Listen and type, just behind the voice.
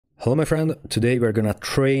Hello my friend, today we're gonna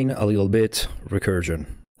train a little bit recursion.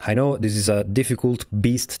 I know this is a difficult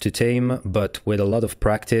beast to tame, but with a lot of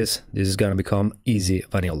practice, this is gonna become easy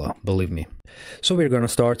vanilla, believe me. So we're gonna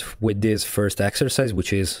start with this first exercise,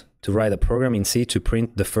 which is to write a program in C to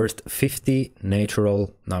print the first 50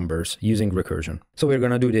 natural numbers using recursion. So we're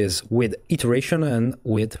gonna do this with iteration and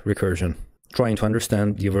with recursion, trying to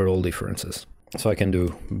understand the overall differences. So I can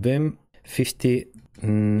do vim 50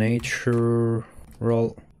 natural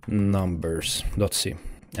numbers.c,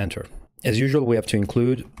 enter. As usual, we have to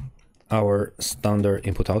include our standard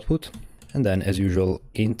input output, and then as usual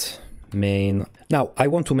int main. Now I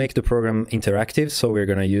want to make the program interactive, so we're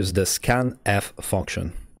going to use the scanf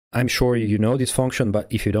function. I'm sure you know this function, but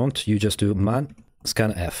if you don't, you just do man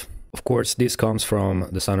scanf. Of course, this comes from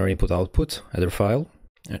the standard input output header file.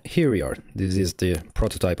 Here we are. This is the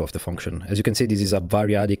prototype of the function. As you can see, this is a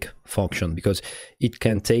variadic function because it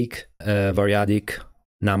can take a variadic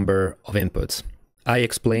number of inputs. I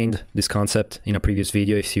explained this concept in a previous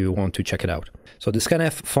video if you want to check it out. So the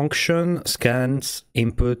scanf function scans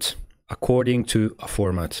input according to a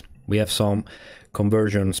format. We have some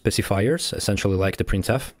conversion specifiers, essentially like the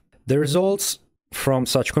printf. The results from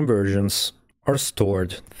such conversions are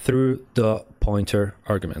stored through the pointer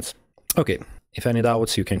arguments. Okay, if any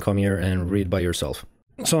doubts, you can come here and read by yourself.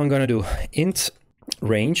 So I'm going to do int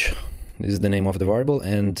range. This is the name of the variable,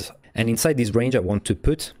 and inside this range I want to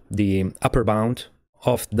put the upper bound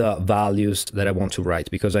of the values that I want to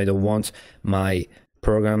write, because I don't want my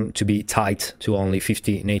program to be tied to only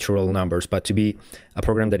 50 natural numbers, but to be a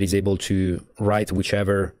program that is able to write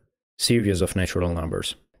whichever series of natural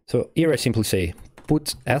numbers. So here I simply say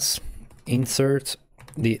put s, insert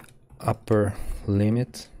the upper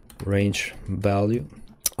limit range value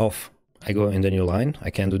of, I go in the new line,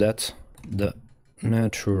 I can do that, the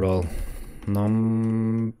natural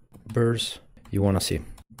numbers you want to see.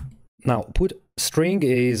 Now put string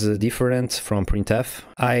is different from printf.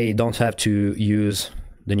 I don't have to use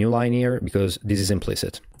the new line here because this is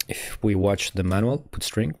implicit. If we watch the manual put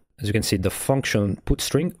string, as you can see, the function put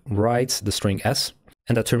string writes the string s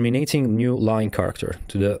and a terminating new line character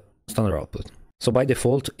to the standard output. So by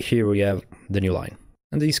default here we have the new line.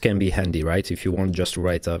 And this can be handy, right? If you want just to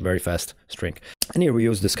write a very fast string. And here we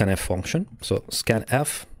use the scanf function. So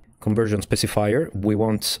scanf conversion specifier, we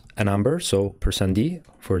want a number, so %d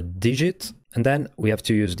for digit. And then we have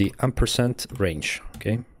to use the ampersand range,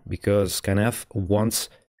 okay? Because scanf wants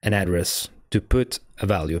an address to put a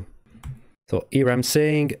value. So here I'm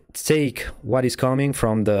saying take what is coming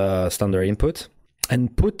from the standard input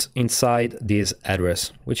and put inside this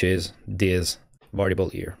address, which is this variable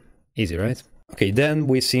here. Easy, right? Okay, then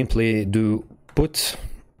we simply do put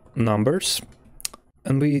numbers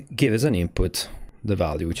and we give as an input the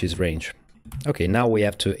value, which is range. Okay, now we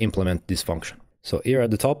have to implement this function. So here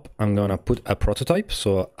at the top, I'm gonna put a prototype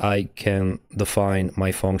so I can define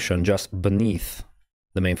my function just beneath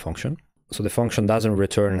the main function. So the function doesn't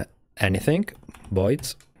return anything,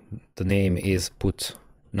 void. The name is put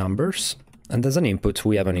numbers. And as an input,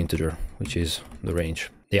 we have an integer, which is the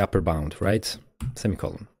range, the upper bound, right?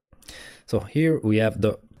 Semicolon. So here we have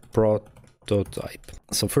the prototype.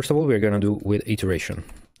 So first of all, we're going to do with iteration.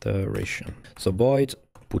 So void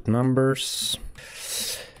put numbers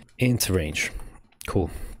int range. Cool.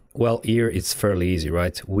 Well, here it's fairly easy,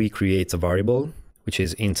 right? We create a variable, which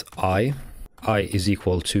is int I is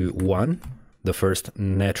equal to 1, the first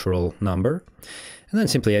natural number. And then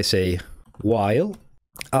simply I say while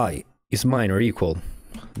I is minor or equal,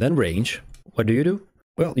 then range. What do?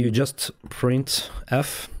 Well, you just print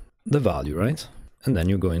f the value, right? And then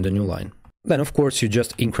you go in the new line. Then of course you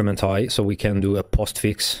just increment I, so we can do a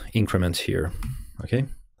postfix increment here. Okay.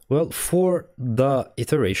 Well, for the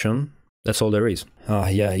iteration, that's all there is.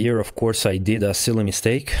 Yeah, here of course I did a silly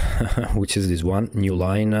mistake, which is this one, new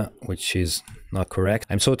line, which is not correct.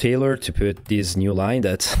 I'm so tailored to put this new line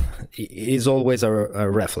that is always a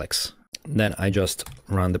reflex. Then I just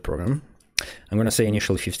run the program. I'm gonna say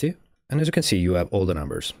initial 50. And as you can see, you have all the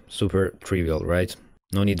numbers. Super trivial, right?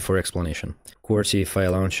 No need for explanation. Of course, if I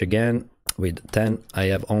launch again with 10, I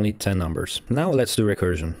have only 10 numbers. Now let's do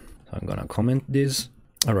recursion. So I'm gonna comment this.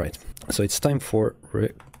 All right, so it's time for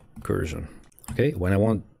recursion. Okay, when I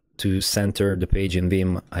want to center the page in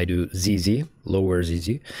Vim, I do ZZ, lower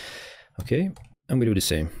ZZ. Okay, and we do the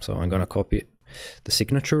same. So I'm gonna copy the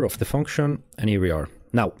signature of the function, and here we are.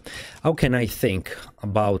 Now, how can I think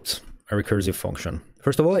about a recursive function?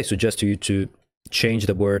 First of all, I suggest to you to change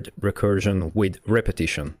the word recursion with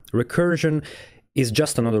repetition. Recursion is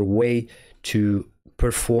just another way to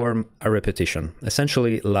perform a repetition,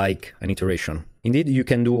 essentially like an iteration. Indeed, you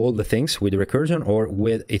can do all the things with recursion or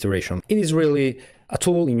with iteration. It is really a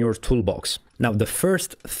tool in your toolbox. Now, the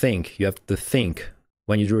first thing you have to think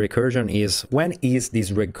when you do recursion is, when is this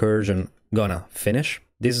recursion gonna finish?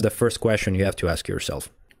 This is the first question you have to ask yourself.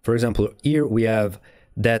 For example, here we have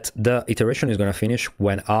that the iteration is gonna finish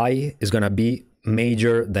when I is gonna be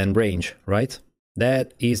major than range, right? That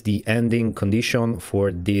is the ending condition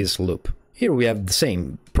for this loop. Here we have the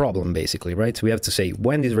same problem basically, right? We have to say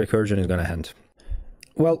when this recursion is gonna end.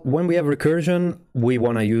 Well, when we have recursion, we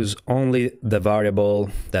wanna use only the variable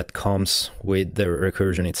that comes with the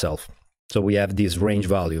recursion itself. So we have this range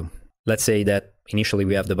value. Let's say that initially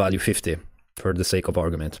we have the value 50 for the sake of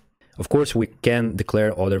argument. Of course, we can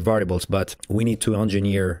declare other variables, but we need to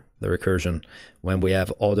engineer the recursion when we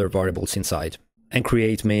have other variables inside and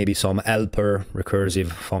create maybe some helper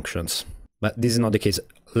recursive functions. But this is not the case.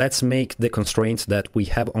 Let's make the constraint that we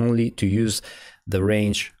have only to use the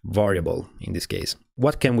range variable in this case.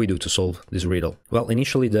 What can we do to solve this riddle? Well,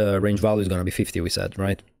 initially the range value is going to be 50, we said,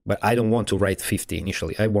 right? But I don't want to write 50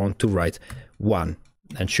 initially. I want to write 1,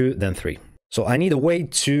 then 2, then 3. So I need a way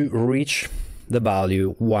to reach the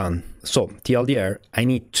value 1. So TLDR, I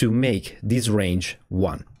need to make this range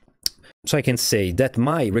 1. So I can say that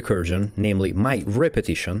my recursion, namely my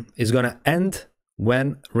repetition, is going to end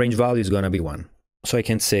when range value is going to be 1. So I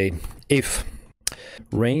can say if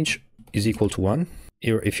range is equal to 1.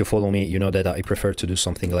 Here, if you follow me, you know that I prefer to do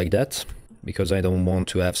something like that because I don't want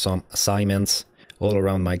to have some assignments all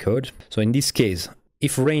around my code. So in this case,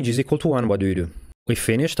 if range is equal to 1, what do? We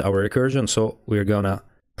finished our recursion, so we're gonna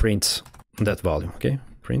print that value, okay?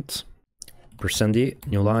 Print %d,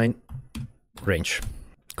 new line, range.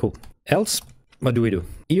 Cool. Else, what do?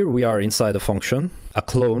 Here we are inside a function, a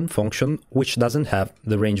clone function, which doesn't have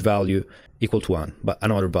the range value equal to 1, but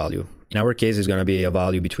another value. In our case, it's going to be a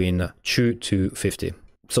value between 2 to 50.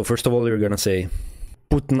 So first of all, we're going to say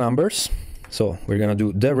put numbers. So we're going to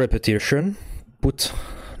do the repetition, put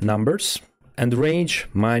numbers, and range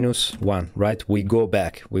 -1, right? We go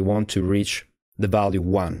back. We want to reach the value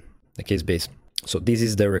 1, the case base. So this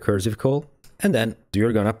is the recursive call. And then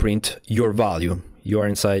you're going to print your value. You are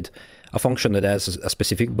inside a function that has a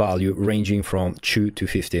specific value ranging from 2 to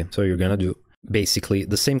 50. So you're going to do basically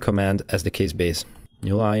the same command as the case base.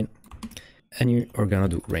 New line, and you are going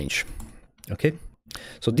to do range. Okay?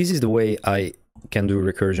 So this is the way I can do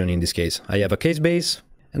recursion in this case. I have a case base,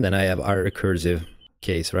 and then I have our recursive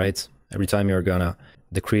case, right? Every time you're going to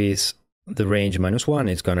decrease the range -1,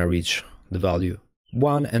 it's going to reach the value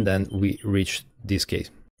 1, and then we reach this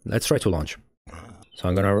case. Let's try to launch. So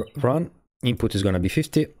I'm going to run. Input is going to be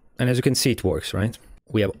 50. And as you can see, it works, right?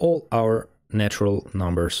 We have all our natural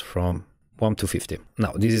numbers from 1 to 50.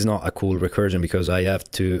 Now, this is not a cool recursion because I have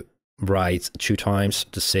to write 2 times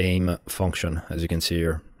the same function, as you can see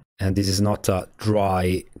here. And this is not a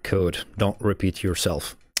dry code. Don't repeat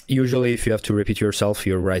yourself. Usually, if you have to repeat yourself,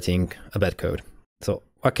 you're writing a bad code. So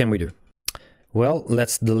what can we do? Well,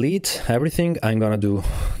 let's delete everything. I'm going to do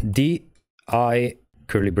di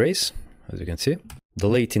curly brace, as you can see.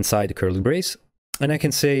 Delete inside the curly brace. And I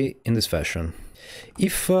can say in this fashion,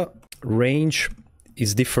 if range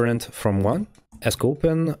is different from 1, ask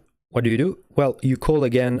open, what do? Well, you call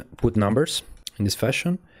again put numbers in this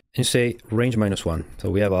fashion, and you say range -1. So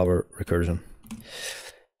we have our recursion.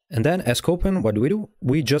 And then ask open, what do?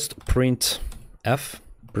 We just print f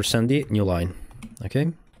 %d new line, okay?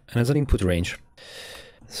 And as an input range.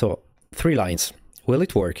 So 3 lines. Will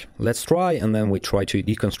it work? Let's try, and then we try to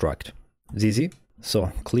deconstruct. It's easy.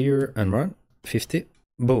 So clear and run. 50,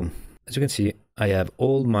 boom. As you can see, I have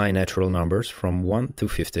all my natural numbers from 1 to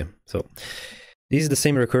 50. So this is the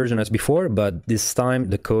same recursion as before, but this time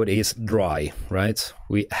the code is dry, right?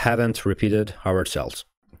 We haven't repeated ourselves.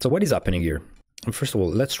 So what is happening here? First of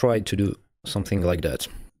all, let's try to do something like that.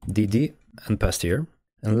 dd and paste here.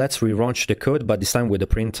 And let's relaunch the code, but this time with the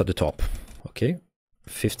print at the top. Okay,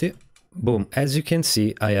 50, boom. As you can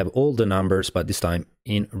see, I have all the numbers, but this time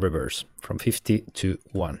in reverse, from 50 to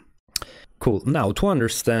 1. Cool. Now, to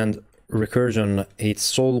understand recursion,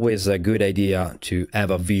 it's always a good idea to have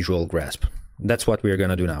a visual grasp. That's what we're going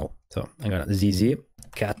to do now. So I'm going to zz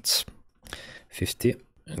cat 50.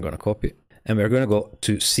 I'm going to copy. And we're going to go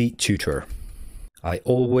to ctutor. I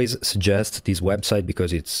always suggest this website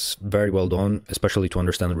because it's very well done, especially to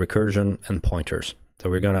understand recursion and pointers. So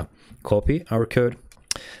we're going to copy our code.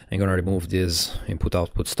 I'm going to remove this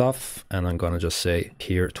input-output stuff. And I'm going to just say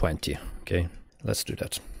here 20. Okay, let's do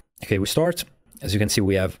that. Okay, we start. As you can see,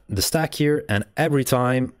 we have the stack here, and every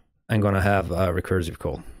time I'm going to have a recursive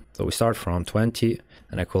call. So we start from 20,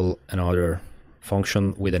 and I call another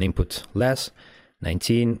function with an input less,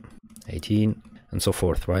 19, 18, and so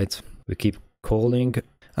forth, right? We keep calling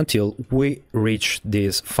until we reach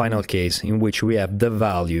this final case in which we have the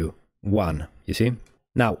value 1, you see?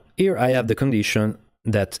 Now, here I have the condition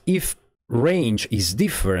that if range is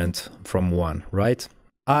different from 1, right?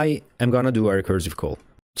 I am gonna do a recursive call.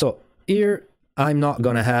 So here I'm not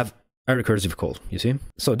gonna have a recursive call, you see?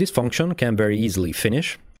 So this function can very easily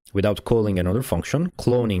finish without calling another function,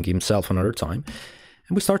 cloning himself another time,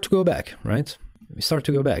 and we start to go back, right? We start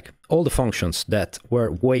to go back. All the functions that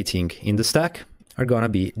were waiting in the stack are gonna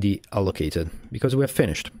be deallocated because we have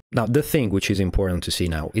finished. Now, the thing which is important to see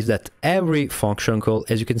now is that every function call,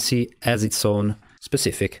 as you can see, has its own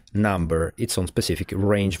specific number, its own specific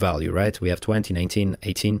range value, right? We have 20, 19,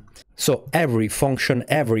 18. So every function,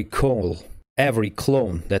 every call, every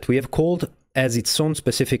clone that we have called has its own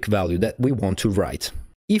specific value that we want to write.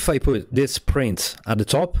 If I put this print at the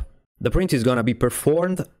top, the print is gonna be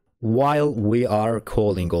performed while we are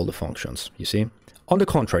calling all the functions, you see? On the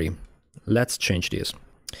contrary, let's change this.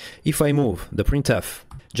 If I move the printf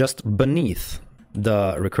just beneath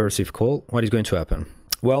the recursive call, what is going to happen?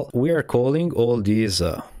 Well, we are calling all these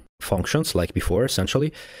functions like before,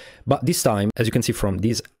 essentially, but this time, as you can see from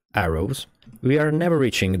these arrows, we are never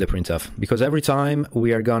reaching the printf because every time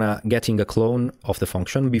we are gonna getting a clone of the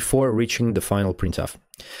function before reaching the final printf.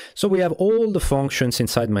 So we have all the functions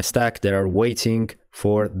inside my stack that are waiting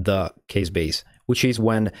for the case base, which is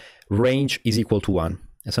when range is equal to 1,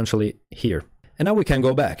 essentially here. And now we can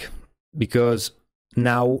go back because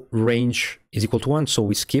now range is equal to 1, so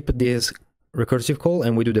we skip this recursive call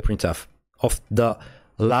and we do the printf of the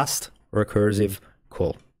last recursive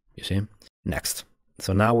call, you see? Next.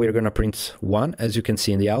 So now we're going to print 1, as you can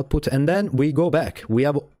see in the output, and then we go back. We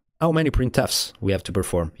have how many printfs we have to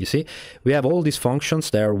perform, you see? We have all these functions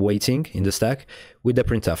that are waiting in the stack with the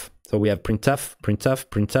printf. So we have printf, printf,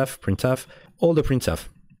 printf, printf, all the printf,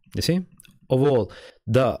 you see? Of all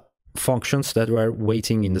the functions that were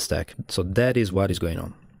waiting in the stack. So that is what is going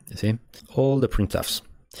on, you see? All the printfs.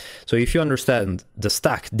 So if you understand the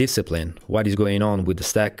stack discipline, what is going on with the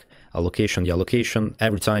stack allocation, the allocation,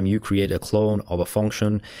 every time you create a clone of a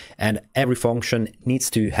function, and every function needs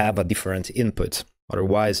to have a different input.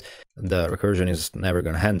 Otherwise, the recursion is never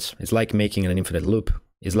going to end. It's like making an infinite loop.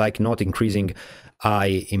 It's like not increasing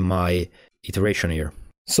I in my iteration here.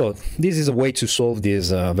 So this is a way to solve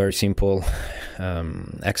this very simple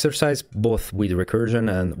exercise, both with recursion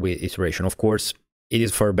and with iteration. Of course, it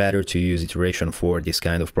is far better to use iteration for this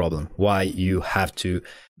kind of problem. Why you have to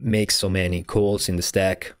make so many calls in the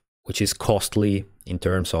stack, which is costly in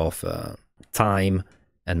terms of time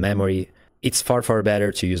and memory. It's far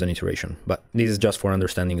better to use an iteration, but this is just for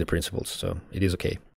understanding the principles, so it is okay.